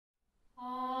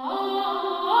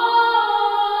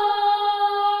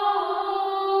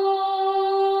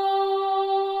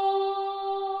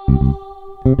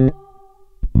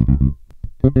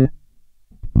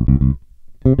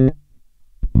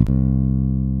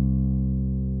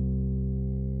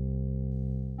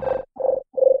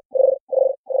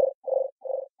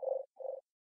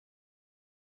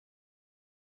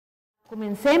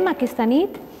Comencem aquesta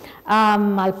nit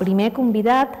amb el primer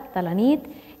convidat de la nit,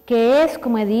 que és,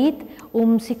 com he dit,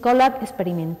 un psicòleg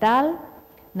experimental,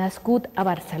 nascut a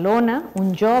Barcelona,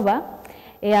 un jove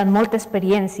amb molta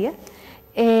experiència,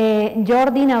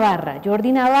 Jordi Navarra.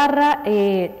 Jordi Navarra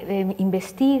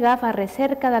investiga, fa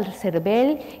recerca del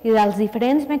cervell i dels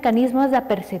diferents mecanismes de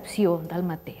percepció del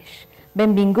mateix.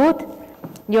 Benvingut,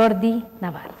 Jordi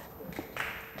Navarra.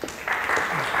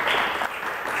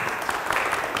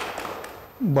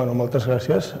 Bueno, moltes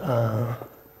gràcies.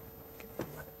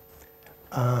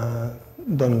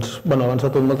 Doncs, abans de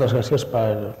tot, moltes gràcies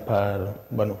per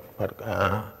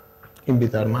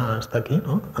invitar-me a estar aquí,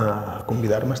 a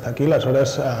convidar-me a estar aquí.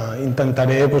 Aleshores,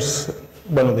 intentaré,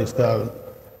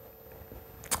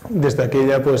 des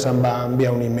d'aquella em va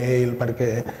enviar un e-mail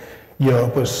perquè jo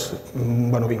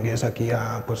vingués aquí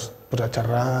a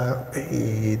xerrar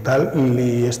i tal, i li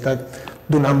he estat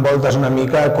donant voltes una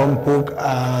mica a com puc,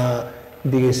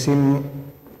 diguéssim,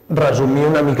 resumir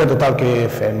una mica tot el que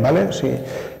fem.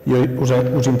 Jo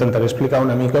us intentaré explicar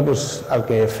una mica el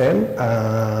que fem,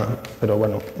 però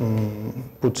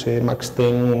potser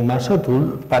m'extenc massa,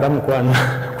 tu para'm quan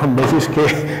vegis que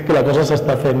la cosa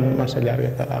s'està fent massa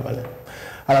llarga.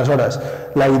 Aleshores,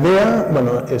 la idea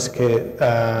és que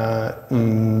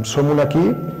som un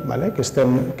equip que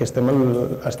estem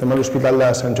a l'Hospital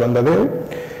de Sant Joan de Déu,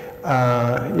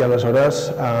 i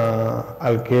aleshores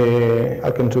el que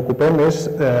ens ocupem és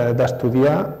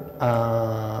d'estudiar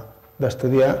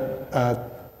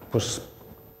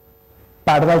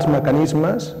part dels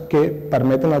mecanismes que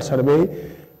permeten al cervell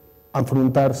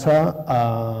enfrontar-se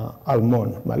al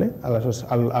món. Aleshores,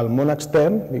 el món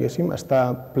extern, diguéssim,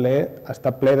 està ple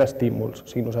d'estímuls. O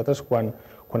sigui, nosaltres quan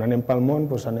anem pel món,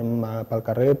 anem pel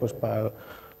carrer,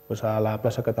 a la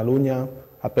plaça Catalunya,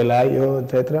 a Pelayo,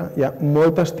 etc. Hi ha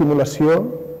molta estimulació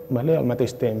al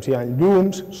mateix temps. Hi ha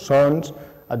llums, sons,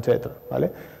 etc.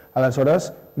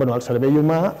 Aleshores, el cervell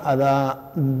humà ha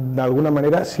d'alguna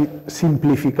manera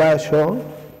simplificar això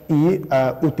i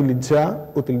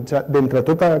utilitzar d'entre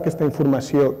tota aquesta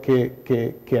informació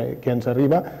que ens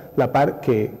arriba la part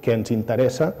que ens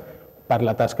interessa per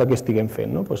la tasca que estiguem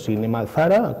fent. Si anem al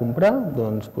Zara a comprar,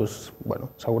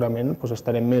 segurament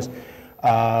estarem més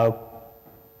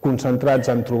concentrats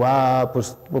en trobar,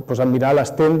 en mirar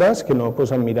les tendes que no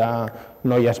en mirar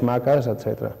noies maques,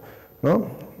 etc.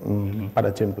 Per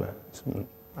exemple. És un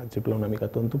exemple una mica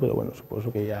tonto, però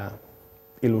suposo que ja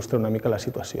il·lustra una mica la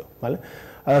situació.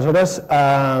 Aleshores,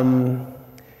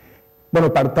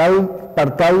 per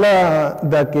tal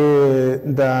que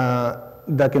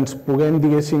ens puguem,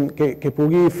 diguéssim, que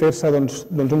pugui fer-se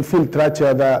un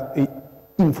filtratge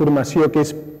d'informació que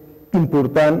és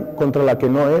important contra la que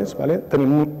no és,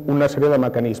 tenim una sèrie de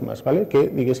mecanismes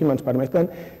que, diguéssim, ens permeten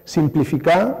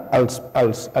simplificar els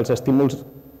estímuls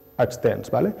externs.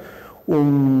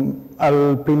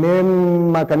 El primer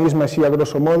mecanisme, així a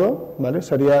grosso modo,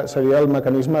 seria el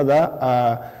mecanisme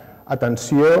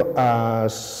d'atenció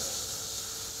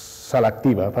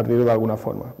selectiva, per dir-ho d'alguna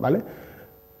forma.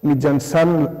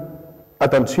 Mitjançant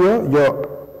atenció, jo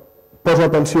poso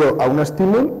atenció a un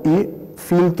estímul i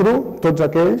filtro tots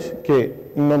aquells que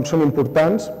no em són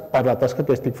importants per la tasca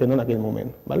que estic fent en aquell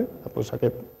moment.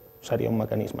 Aquest seria un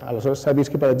mecanisme. Aleshores, s'ha vist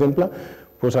que, per exemple,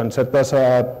 en certes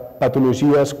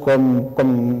patologies com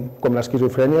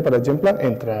l'esquizofrènia, per exemple,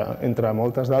 entre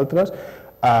moltes d'altres,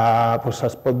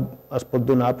 es pot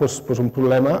donar un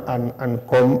problema en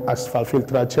com es fa el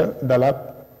filtratge de la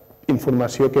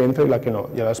informació que entra i la que no.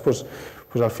 I llavors,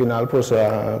 al final,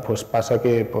 passa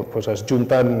que es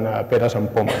junten peres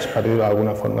amb pomes, per dir-ho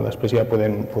d'alguna forma. Després ja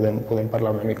podem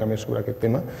parlar una mica més sobre aquest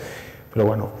tema. Però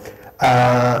bueno.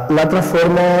 L'altra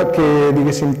forma que,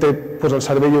 diguéssim, té el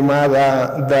cervell humà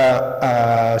de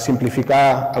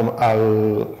simplificar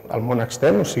el món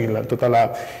extern, o sigui, tota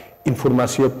la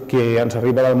informació que ens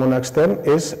arriba del món extern,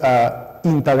 és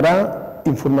integrar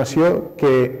informació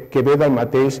que ve del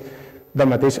mateix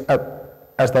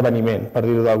esdeveniment, per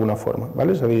dir-ho d'alguna forma.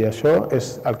 És a dir, això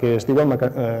és el que es diuen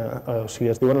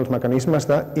els mecanismes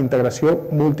d'integració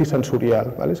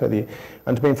multisensorial. És a dir,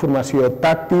 ens ve informació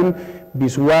tàctil,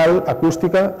 visual,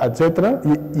 acústica, etc. I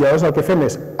llavors el que fem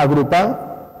és agrupar,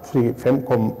 o sigui, fem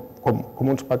com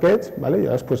uns paquets, i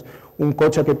llavors un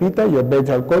cotxe que pita, jo veig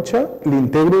el cotxe,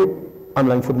 l'integro amb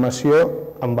la informació,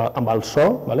 amb el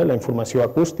so, la informació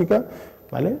acústica,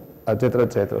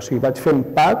 etc. O sigui, vaig fent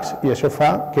packs i això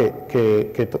fa que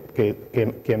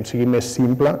em sigui més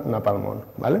simple anar pel món.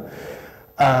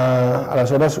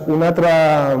 Aleshores, un altre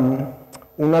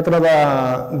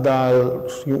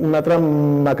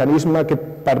mecanisme que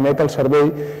permet al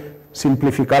cervell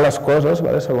simplificar les coses,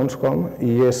 segons com,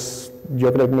 i és, jo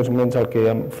crec, més o menys el que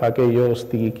fa que jo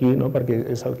estigui aquí,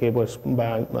 perquè és el que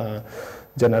va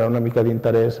generar una mica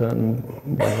d'interès en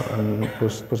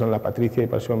la Patricia, i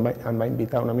per això em va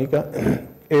invitar una mica.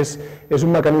 És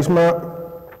un mecanisme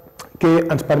que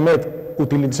ens permet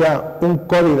utilitzar un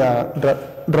codi de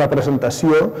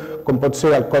representació, com pot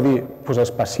ser el codi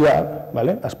espacial,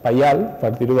 espaial,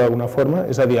 per dir-ho d'alguna forma,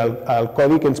 és a dir, el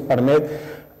codi que ens permet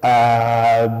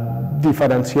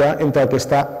diferenciar entre el que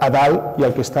està a dalt i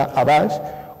el que està a baix,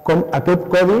 com aquest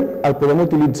codi el podem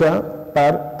utilitzar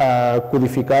per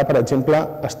codificar, per exemple,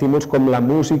 estímuls com la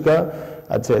música,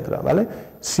 etc.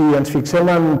 Si ens fixem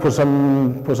en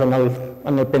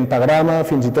el pentagrama,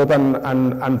 fins i tot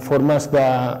en formes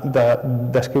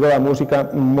d'escriure la música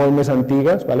molt més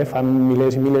antigues, fa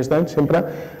milers i milers d'anys, sempre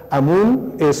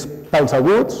amunt és pels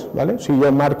aguts, si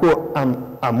jo marco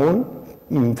amunt,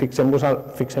 fixem-nos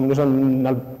en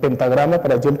el pentagrama,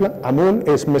 per exemple, amunt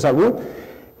és més agut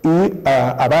i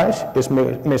a baix és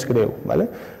més greu.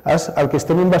 El que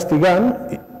estem investigant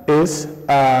és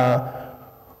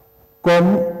com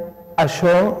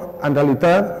això, en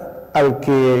realitat, el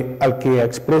que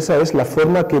expressa és la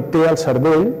forma que té el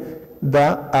cervell de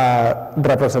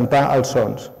representar els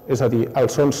sons. És a dir,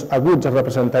 els sons aguts es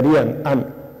representarien en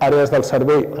àrees del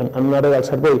cervell, en una àrea del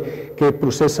cervell que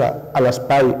processa a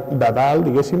l'espai de dalt,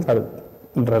 diguéssim, per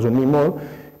resumir molt,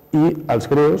 i els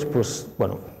greus es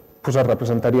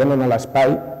representarien en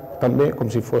l'espai també com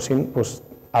si fossin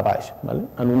a baix,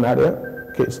 en una àrea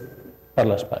que és per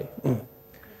l'espai.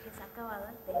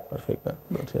 Perfecte,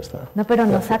 doncs ja està. No, però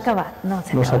no s'ha acabat. No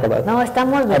s'ha acabat. No, està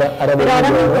molt bé. Però ara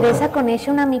m'interessa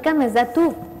conèixer una mica més de tu.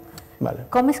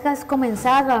 Com és que has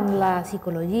començat amb la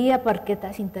psicologia, per què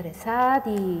t'has interessat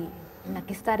i en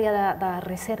aquesta àrea de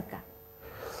recerca?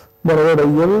 Bé, a veure,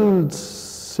 jo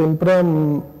sempre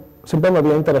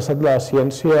m'havia interessat la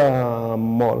ciència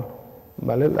molt.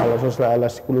 Aleshores, la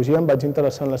psicologia, em vaig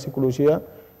interessar en la psicologia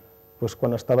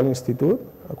quan estava a l'institut,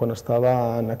 quan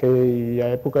estava en aquella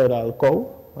època era el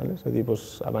COU, és a dir,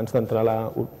 abans d'entrar a la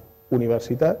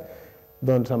universitat,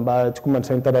 doncs em vaig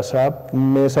començar a interessar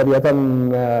més aviat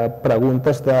en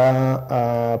preguntes de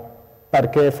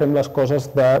per què fem les coses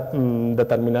de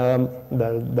determinada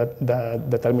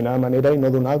manera i no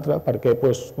d'una altra, per què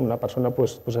una persona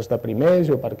es deprimeix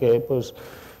o per què,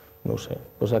 no ho sé,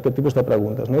 aquest tipus de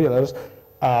preguntes. I llavors,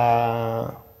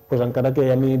 encara que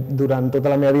a mi durant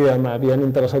tota la meva vida m'havien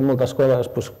interessat moltes coses,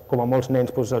 com a molts nens,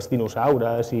 els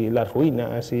dinosaures i les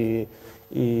ruïnes i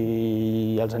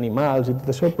els animals i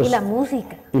tot això. I la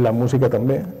música. I la música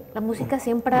també. La música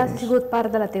sempre ha sigut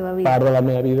part de la teva vida. Part de la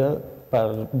meva vida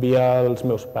per via els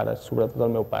meus pares, sobretot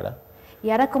el meu pare.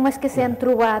 I ara com és que s'han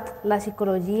trobat la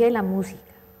psicologia i la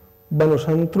música? Bé,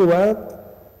 s'han trobat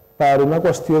per una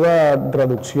qüestió de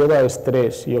reducció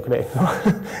d'estrès, jo crec.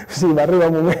 Va arribar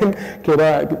un moment que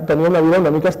tenia una vida una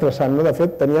mica estressant. De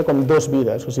fet, tenia com dues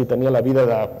vides. O sigui, tenia la vida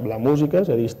de la música, és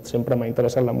a dir, sempre m'ha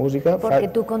interessat la música. Perquè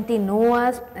tu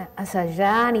continues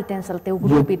assajant i tens el teu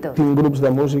grup i tot. Tinc grups de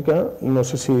música, no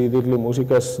sé si dir-li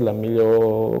música és la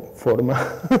millor forma,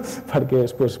 perquè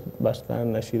és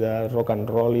bastant així de rock and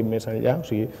roll i més enllà, o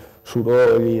sigui,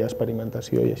 soroll i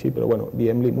experimentació i així, però bueno,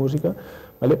 diem-li música.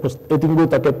 He tingut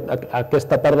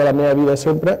aquesta part de la meva vida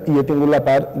sempre i he tingut la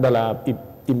part de la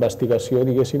investigació,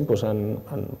 diguéssim,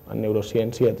 en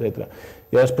neurociència, etc.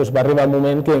 I després va arribar un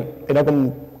moment que era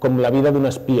com la vida d'un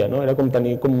espia, era com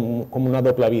tenir com una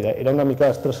doble vida. Era una mica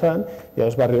estressant i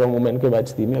llavors va arribar un moment que vaig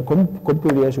dir, mira, com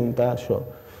podria ajuntar això?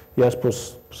 I després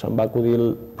se'm va acudir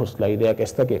la idea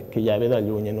aquesta que ja ve de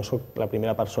lluny, no soc la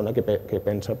primera persona que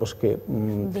pensa que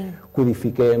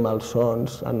codifiquem els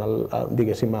sons,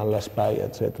 diguéssim, a l'espai,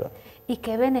 etc. I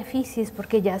què beneficis?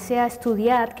 Perquè ja s'ha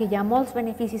estudiat que hi ha molts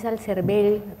beneficis al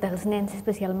cervell dels nens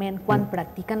especialment quan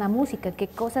practiquen la música. Què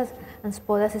coses ens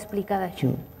podes explicar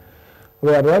d'això?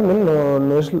 Realment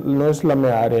no és la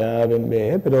meva àrea ben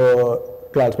bé, però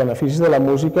clar, els beneficis de la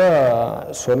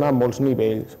música són a molts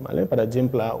nivells. Per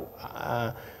exemple,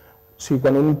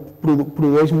 quan un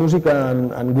produeix música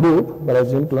en grup, per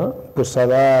exemple,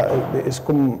 és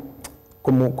com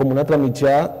un altre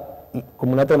mitjà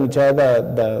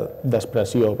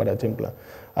d'expressió, per exemple.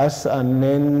 En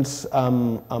nens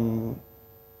amb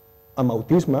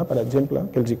autisme, per exemple,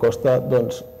 que els costa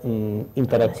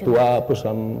interactuar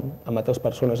amb altres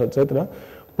persones, etc.,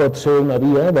 pot ser una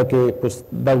via que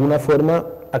d'alguna forma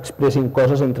expressin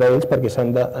coses entre ells perquè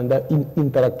s'han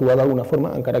d'interactuar d'alguna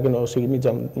forma, encara que no sigui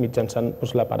mitjançant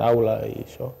la paraula i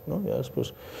això.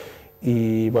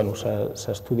 i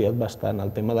s'ha estudiat bastant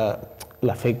el tema de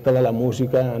l'efecte de la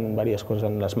música en diverses coses,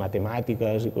 en les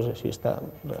matemàtiques i coses així, està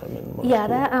realment molt I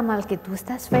ara, amb el que tu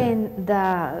estàs fent de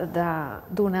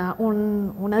donar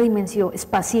una dimensió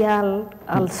espacial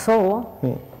al so,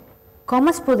 com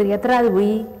es podria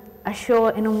traduir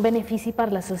això en un benefici per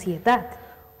la societat?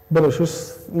 Bé, això és...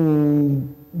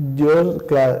 Jo,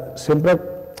 clar, sempre,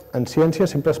 en ciència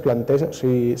sempre es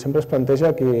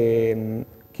planteja quin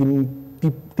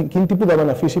tipus de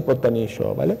benefici pot tenir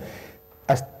això.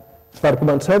 Per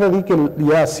començar, he de dir que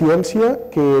hi ha ciència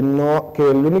que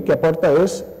l'únic que aporta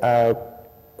és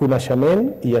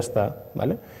coneixement i ja està.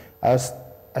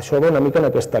 Això va una mica en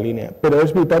aquesta línia, però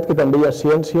és veritat que també hi ha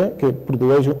ciència que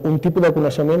produeix un tipus de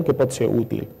coneixement que pot ser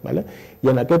útil. I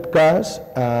en aquest cas,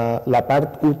 la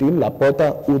part útil, la pota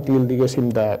útil, diguéssim,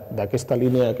 d'aquesta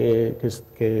línia que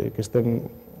estem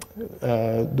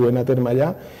duent a terme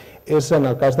allà, és en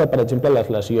el cas de, per exemple, les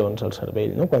lesions al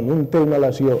cervell. Quan un té una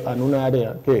lesió en una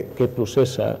àrea que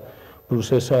processa,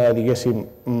 diguéssim,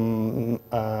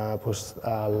 a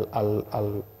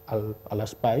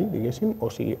l'espai, diguéssim,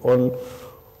 o sigui,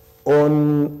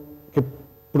 que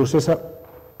processa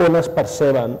on es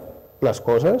perceben les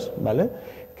coses,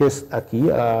 que és aquí,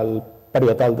 al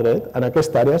parietal dret, en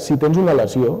aquesta àrea, si tens una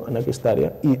lesió en aquesta àrea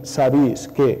i s'ha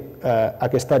vist que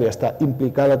aquesta àrea està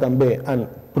implicada també en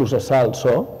processar el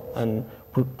so,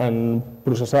 en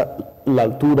processar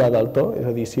l'altura del to, és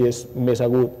a dir, si és més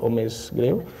agut o més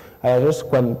greu, aleshores,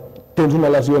 quan tens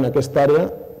una lesió en aquesta àrea,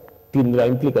 tindrà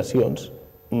implicacions,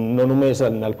 no només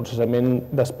en el processament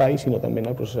d'espai, sinó també en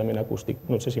el processament acústic.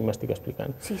 No sé si m'estic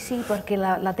explicant. Sí, perquè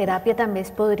la teràpia també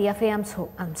es podria fer amb so,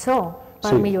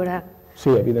 per millorar. Sí,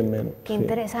 evidentment. Que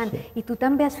interessant. I tu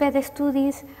també has fet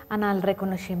estudis en el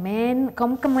reconeixement,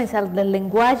 com és el del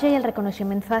llenguatge i el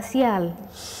reconeixement facial?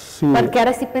 Perquè ara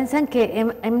estic pensant que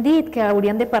hem dit que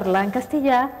hauríem de parlar en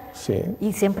castellà i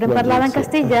sempre hem parlat en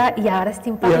castellà i ara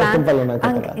estem parlant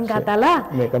en català.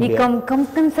 I com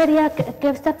pensaria què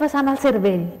està passant al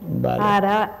cervell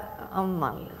ara amb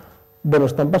el... Bé,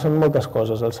 estan passant moltes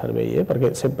coses al cervell,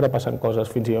 perquè sempre passen coses,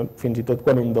 fins i tot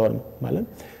quan un dorm.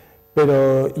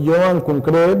 Però jo, en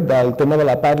concret, del tema de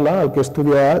la parla, el que he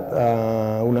estudiat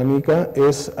una mica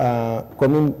és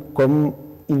com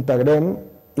integrem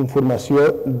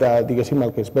informació de, diguéssim,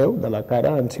 el que es veu, de la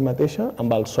cara en si mateixa,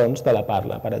 amb els sons de la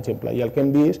parla, per exemple. I el que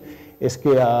hem vist és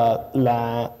que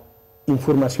la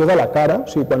informació de la cara, o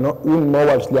sigui, quan un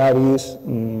mou els llavis,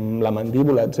 la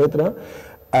mandíbula, etc.,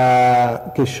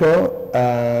 que això,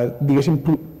 diguéssim,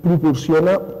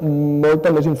 proporciona molta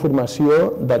més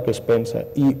informació del que es pensa.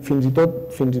 I fins i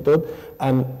tot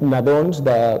en nadons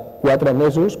de 4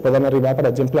 mesos poden arribar, per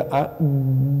exemple, a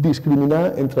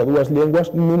discriminar entre dues llengües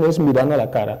només mirant a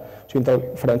la cara. O sigui, entre el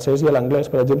francès i l'anglès,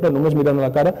 per exemple, només mirant a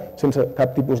la cara sense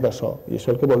cap tipus de so. I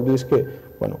això el que vol dir és que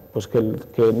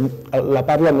la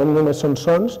parla no només són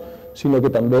sons, sinó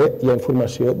que també hi ha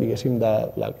informació, diguéssim,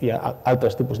 hi ha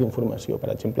altres tipus d'informació,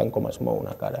 per exemple, en com es mou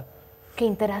una cara. Que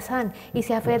interessant. I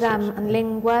s'ha fet amb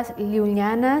llengües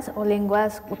llunyanes o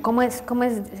llengües... Com es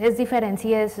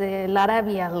diferencia l'àrab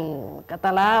i el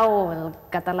català o el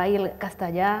català i el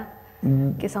castellà,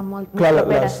 que són molt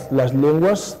properes? Les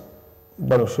llengües,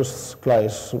 això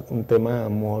és un tema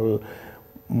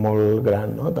molt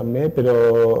gran, també, però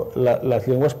les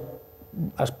llengües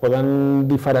es poden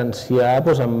diferenciar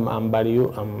en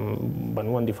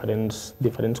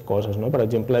diferents coses. Per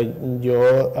exemple, jo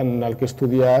en el que he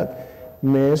estudiat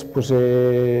més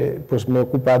m'he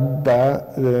ocupat de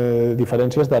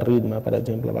diferències de ritme, per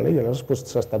exemple, i llavors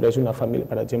s'estableix una família,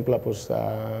 per exemple,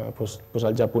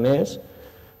 el japonès,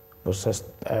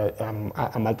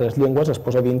 amb altres llengües es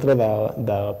posa dintre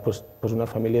d'una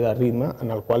família de ritme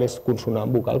en el qual és consonant,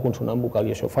 vocal,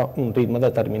 i això fa un ritme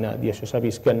determinat, i això s'ha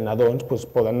vist que en nadons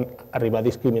poden arribar a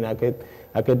discriminar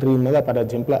aquest ritme de, per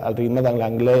exemple, el ritme de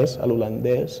l'anglès a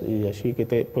l'holandès, i així que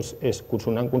és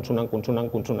consonant,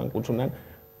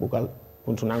 vocal,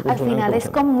 consonant. Al final és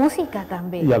com música,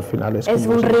 també. I al final és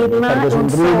un ritme, un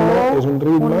so... És un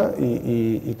ritme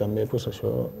i també això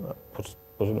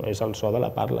és el so de la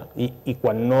parla. I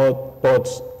quan no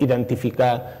pots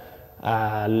identificar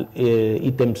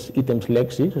ítems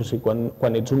lèxics, o sigui,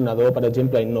 quan ets un nadó, per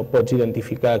exemple, i no pots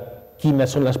identificar quines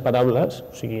són les paraules,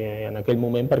 o sigui, en aquell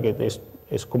moment, perquè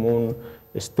és com un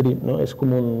strip, és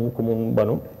com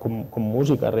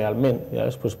música, realment.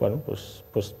 Llavors,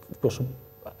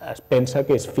 es pensa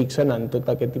que es fixen en tot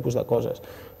aquest tipus de coses,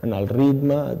 en el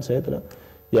ritme, etc.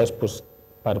 Llavors,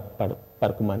 per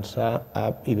començar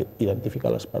a identificar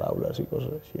les paraules i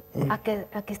coses així.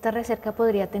 Aquesta recerca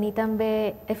podria tenir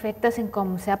també efectes en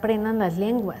com s'aprenen les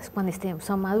llengües quan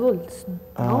som adults,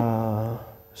 no?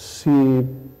 Sí,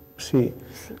 sí.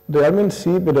 Realment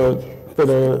sí, però...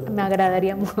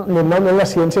 M'agradaria molt. Normalment la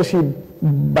ciència així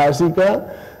bàsica,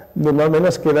 normalment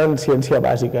es queda en ciència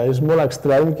bàsica. És molt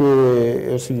estrany que...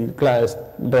 O sigui, clar,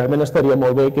 realment estaria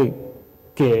molt bé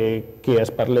que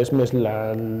es parlés més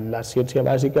la ciència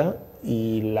bàsica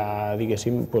i la,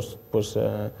 diguéssim, el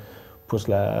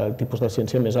tipus de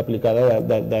ciència més aplicada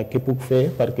de què puc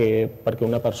fer perquè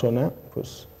una persona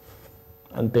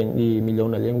entengui millor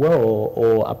una llengua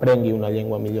o aprengui una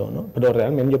llengua millor. Però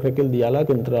realment jo crec que el diàleg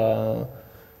entre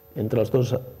els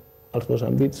dos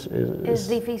àmbits és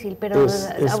difícil, però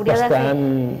hauria de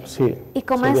fer. I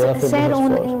com és ser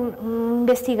un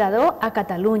investigador a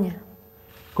Catalunya?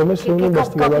 Com és ser un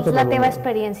investigador a Catalunya? Com és la teva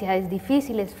experiència? És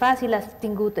difícil, és fàcil? Has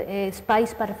tingut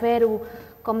espais per fer-ho?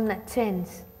 Com et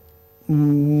sents?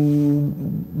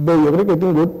 Bé, jo crec que he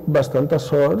tingut bastanta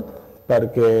sort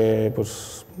perquè,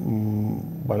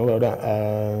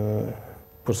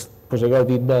 he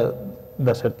gaudit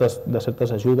de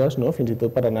certes ajudes, fins i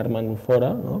tot per anar-me'n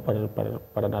fora,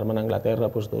 per anar-me'n a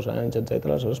Anglaterra 2 anys, etc.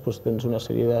 Aleshores tens una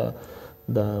sèrie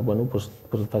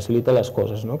facilita les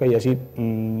coses, que hi hagi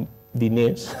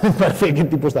diners per fer aquest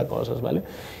tipus de coses.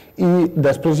 I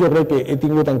després jo crec que he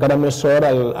tingut encara més sort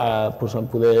en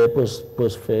poder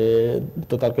fer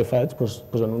tot el que faig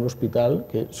en un hospital,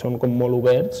 que són com molt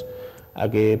oberts a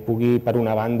que pugui, per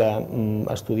una banda,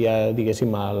 estudiar,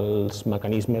 diguéssim, els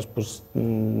mecanismes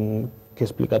que he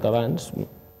explicat abans,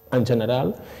 en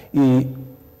general, i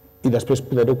després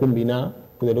poder-ho combinar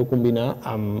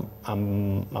amb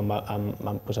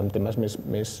temes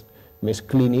més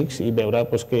clínics i veure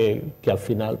que al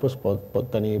final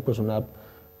pot tenir una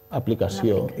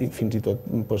aplicació i fins i tot,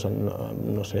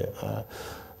 no sé,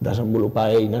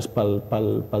 desenvolupar eines pel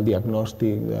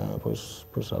diagnòstic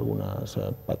d'algunes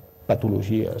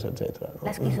patologies, etc.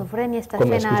 L'esquizofrènia estàs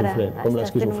fent ara,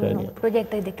 estàs fent un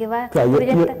projecte. I de què va el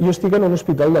projecte? Jo estic en un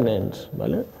hospital de nens,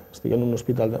 estic en un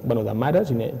hospital de mares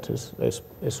i nens,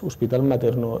 és Hospital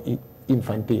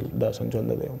Materno-Infantil de Sant Joan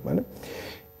de Déu.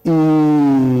 I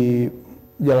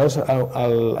llavors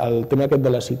el tema aquest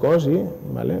de la psicosi,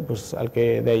 el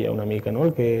que deia una mica,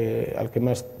 el que hem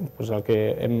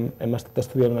estat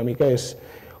estudiant una mica és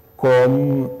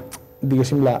com,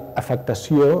 diguéssim,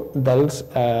 l'afectació dels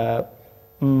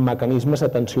mecanismes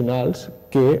atencionals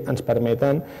que ens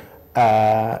permeten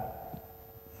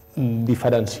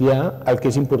diferenciar el que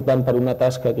és important per una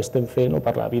tasca que estem fent o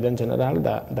per la vida en general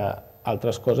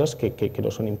d'altres coses que no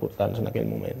són importants en aquell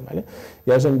moment.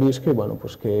 Ja hem vist que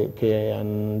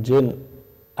en gent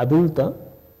adulta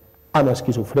amb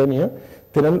esquizofrènia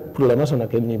tenen problemes en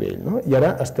aquest nivell. I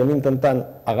ara estem intentant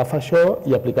agafar això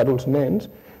i aplicar-ho als nens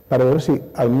per veure si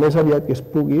el més aviat que es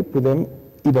pugui podem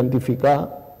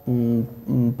identificar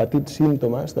petits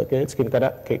símptomes d'aquests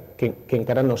que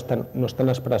encara no estan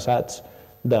expressats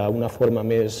d'una forma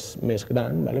més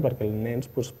gran, perquè els nens,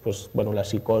 la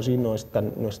psicosi no és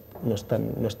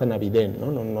tan evident,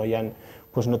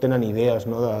 no tenen idees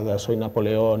de soy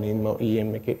Napoleón i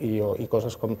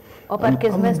coses com... O perquè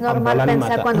és més normal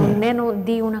pensar quan un nen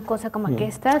diu una cosa com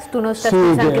aquestes, tu no estàs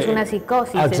pensant que és una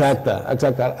psicosi. Exacte.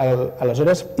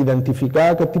 Aleshores,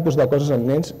 identificar aquest tipus de coses en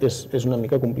nens és una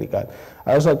mica complicat.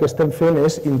 Aleshores, el que estem fent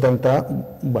és intentar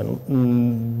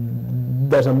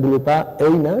desenvolupar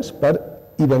eines per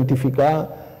identificar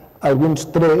alguns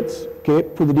trets que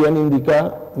podrien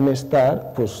indicar més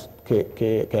tard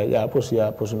que allà hi ha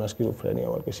una esquizofrènia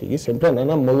o el que sigui, sempre anant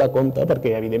amb molt de compte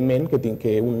perquè, evidentment, que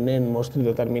un nen mostri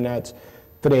determinats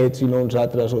trets i no uns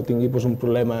altres o tingui un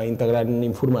problema integrant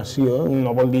informació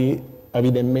no vol dir,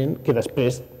 evidentment, que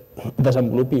després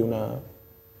desenvolupi una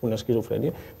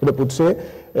esquizofrènia, però potser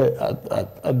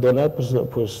et dona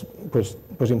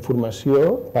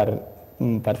informació per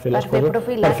fer les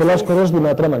coses d'una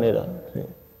altra manera,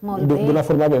 d'una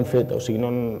forma ben feta, o sigui,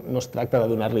 no es tracta de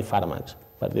donar-li fàrmacs,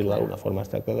 per dir-ho d'alguna forma, es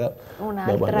tracta de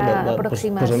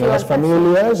posar les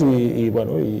famílies i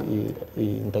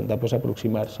intentar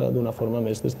intentar d'una forma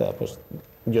més des de...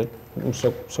 Jo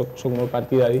soc molt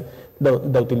partidari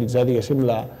d'utilitzar, diguéssim,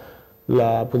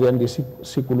 podríem dir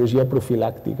psicologia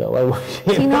profilàctica o alguna cosa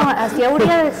així. Sí, no, així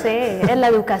hauria de ser,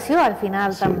 l'educació al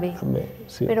final també.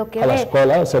 Sí, a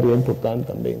l'escola seria important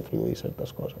també introduir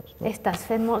certes coses. Estàs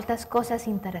fent moltes coses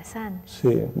interessants.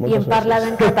 Sí, moltes gràcies. I hem parlat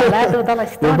en català tota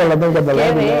l'estona. Hem parlat en català.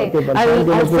 Que bé,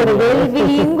 el cervell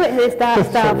bilingüe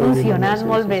està funcionant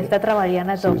molt bé, està treballant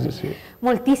a tot.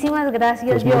 Moltíssimes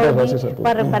gràcies, Jordi,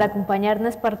 per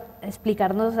acompanyar-nos, per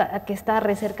explicar-nos aquesta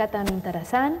recerca tan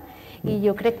interessant. I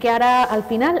jo crec que ara, al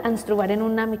final, ens trobarem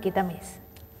una miqueta més.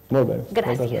 Molt bé,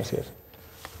 moltes gràcies.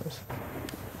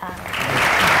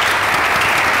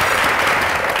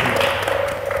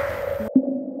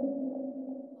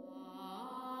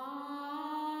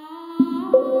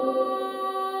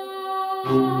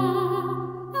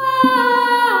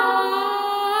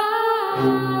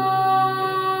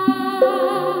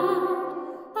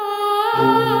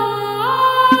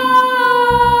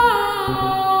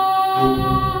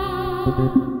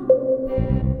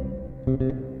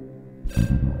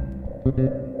 Thank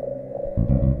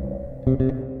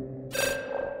you.